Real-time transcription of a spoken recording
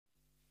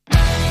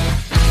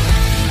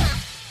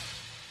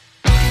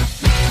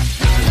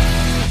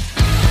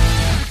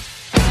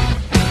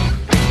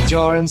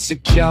You're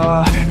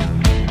insecure,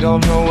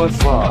 don't know what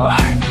for.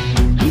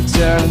 You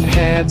turn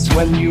heads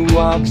when you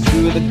walk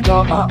through the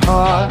door.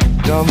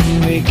 Don't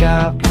make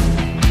up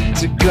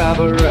to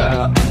cover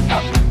up.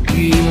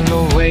 Even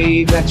the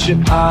way that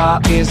you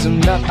are is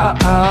enough.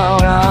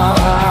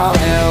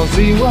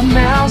 Everyone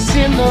else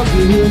in the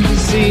room can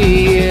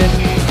see it.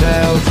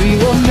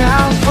 Everyone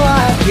else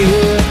but you.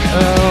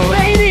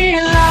 Lady,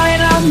 light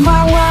up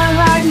my world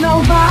like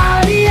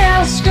nobody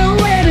else. The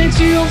way that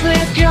you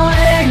flip your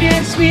head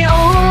gets me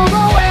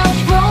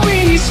overwhelmed.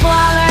 Blowing you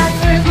smile at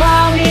the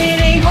ground,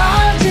 it ain't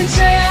hard to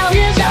tell.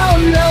 You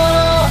don't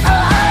know.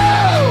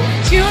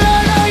 You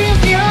don't know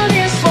you're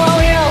beautiful.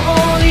 You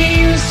only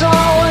you saw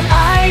what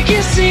I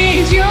can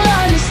see. You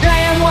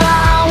understand why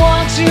I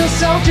want you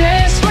so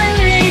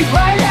desperately.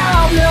 Right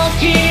now I'm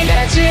looking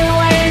at you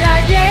and I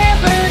can't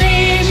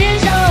believe you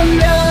don't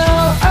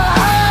know.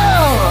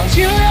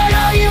 You don't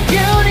know you're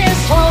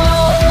beautiful.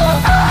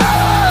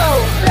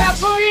 That's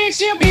what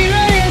makes you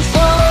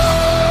beautiful.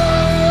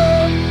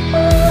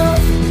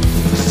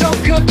 So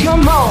good,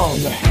 come on,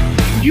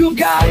 you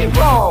got it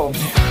wrong.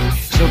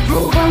 So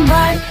prove I'm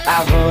right,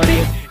 I heard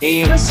it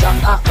in a song.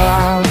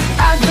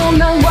 I don't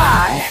know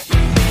why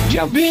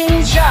you're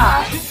being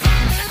shy.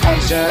 I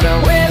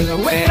should've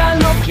when I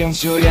look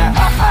into your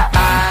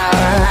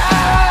eyes.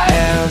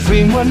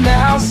 Everyone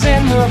else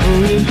in the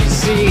room can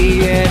see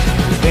it.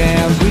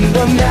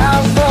 Everyone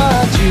else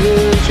but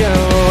you,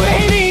 Joe.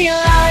 Baby, you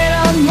light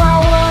up my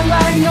world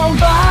like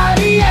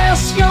nobody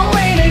else. Your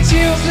way that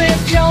you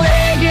flip your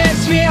head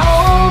gets me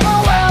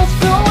overwhelmed.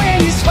 The way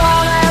you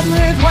smile at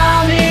the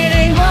ground, it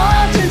ain't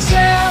hard to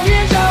tell.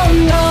 You don't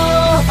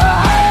know.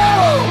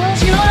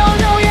 You don't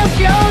know you're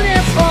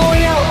beautiful.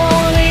 You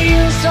only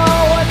use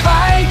all what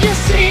I can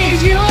see.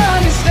 You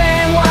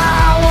understand why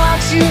I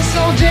want you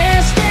so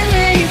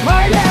desperately.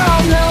 Right now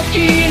I'm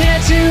looking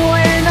at you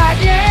and I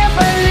can't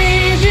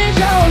believe you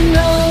don't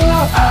know.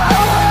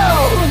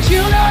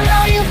 You don't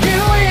know you're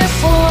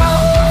beautiful.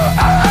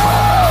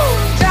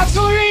 That's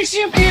what makes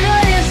you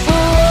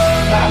beautiful.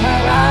 La la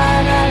la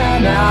la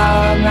la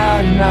la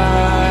la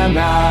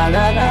la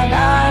la la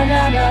la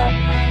la la.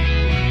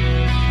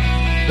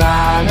 La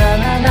la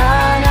la la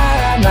la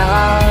la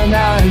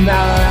la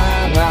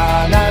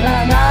la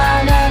la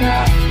la la.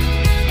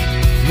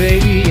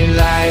 Baby, you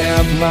light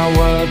up my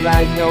world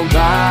like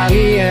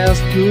nobody else.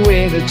 The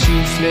way that you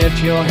flip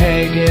your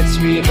head gets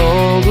me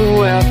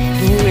overwhelmed.